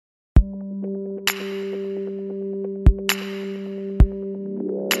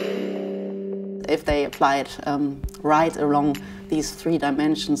if they apply it right along these three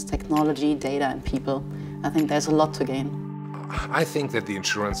dimensions: technology, data, and people. I think there's a lot to gain. I think that the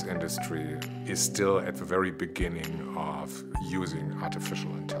insurance industry is still at the very beginning of using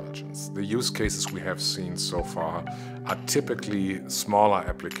artificial intelligence. The use cases we have seen so far are typically smaller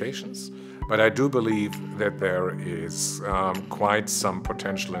applications, but I do believe that there is quite some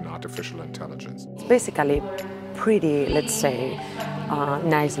potential in artificial intelligence. It's basically pretty, let's say,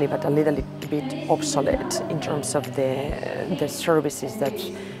 nicely, but a little bit obsolete in terms of the services that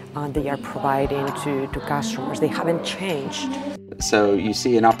they are providing to customers. They haven't changed. So you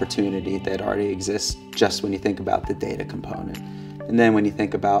see an opportunity that already exists just when you think about the data component. And then when you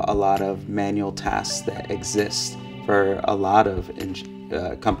think about a lot of manual tasks that exist for a lot of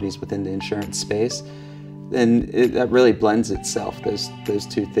companies within the insurance space, then that really blends itself, those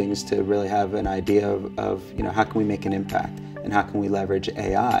two things, to really have an idea of how can we make an impact and how can we leverage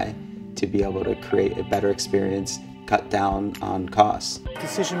AI to be able to create a better experience, cut down on costs.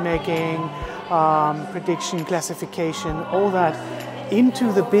 Decision making, prediction, classification, all that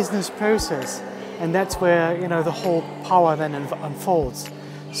into the business process, and that's where the whole power then unfolds.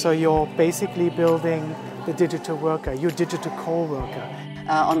 So you're basically building the digital worker, your digital core worker.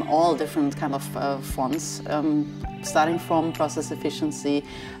 On all different kind of fronts, starting from process efficiency,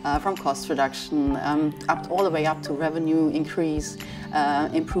 from cost reduction, all the way up to revenue increase,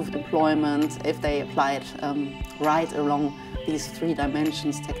 improved employment, if they apply it right along these three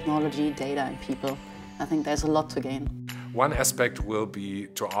dimensions: technology, data, and people. I think there's a lot to gain. One aspect will be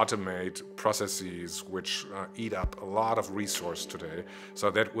to automate processes which eat up a lot of resource today.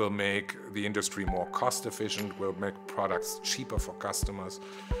 So that will make the industry more cost efficient, will make products cheaper for customers,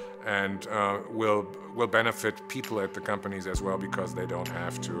 and will benefit people at the companies as well, because they don't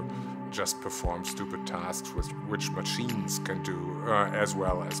have to just perform stupid tasks which machines can do as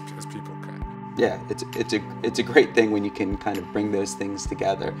well as people can. Yeah, it's a great thing when you can kind of bring those things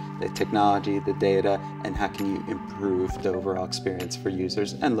together, the technology, the data, and how can you improve the overall experience for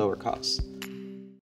users and lower costs.